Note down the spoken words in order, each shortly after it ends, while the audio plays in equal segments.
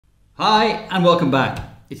Hi and welcome back.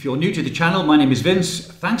 If you're new to the channel, my name is Vince.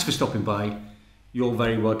 Thanks for stopping by. You're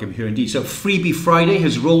very welcome here indeed. So Freebie Friday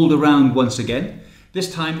has rolled around once again.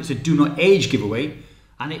 This time it's a do not age giveaway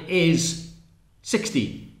and it is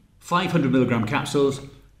 60 500mg capsules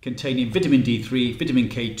containing vitamin D3, vitamin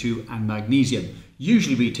K2 and magnesium.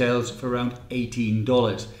 Usually retails for around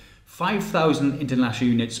 $18. 5,000 international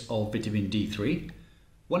units of vitamin D3,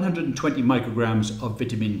 120 micrograms of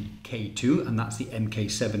vitamin K2, and that's the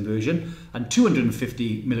MK7 version, and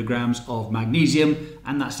 250 milligrams of magnesium,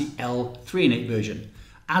 and that's the L-threonate version.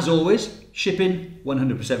 As always, shipping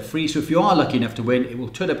 100% free, so if you are lucky enough to win, it will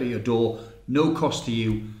turn up at your door, no cost to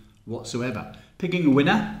you whatsoever. Picking a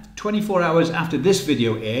winner 24 hours after this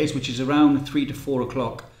video airs, which is around 3 to 4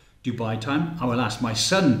 o'clock Dubai time. I will ask my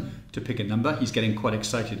son to pick a number. He's getting quite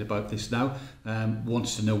excited about this now,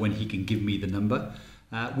 wants to know when he can give me the number.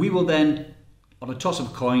 We will then, on a toss of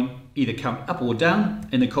a coin, either count up or down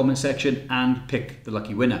in the comment section and pick the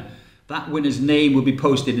lucky winner. That winner's name will be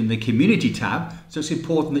posted in the community tab, so it's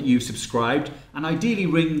important that you've subscribed and ideally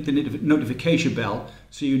ring the notification bell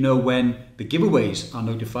so you know when the giveaways are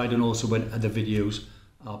notified and also when other videos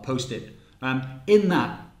are posted. In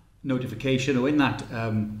that notification or in that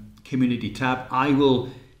community tab, I will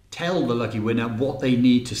tell the lucky winner what they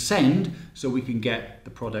need to send so we can get the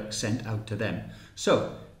product sent out to them.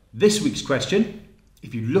 So this week's question,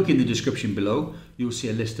 if you look in the description below, you'll see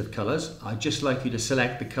a list of colours. I'd just like you to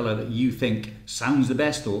select the colour that you think sounds the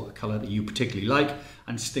best or a colour that you particularly like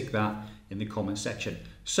and stick that in the comment section.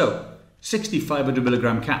 So 60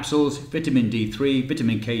 500mg capsules, vitamin D3,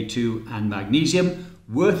 vitamin K2 and magnesium,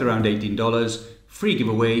 worth around $18, free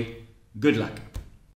giveaway. Good luck.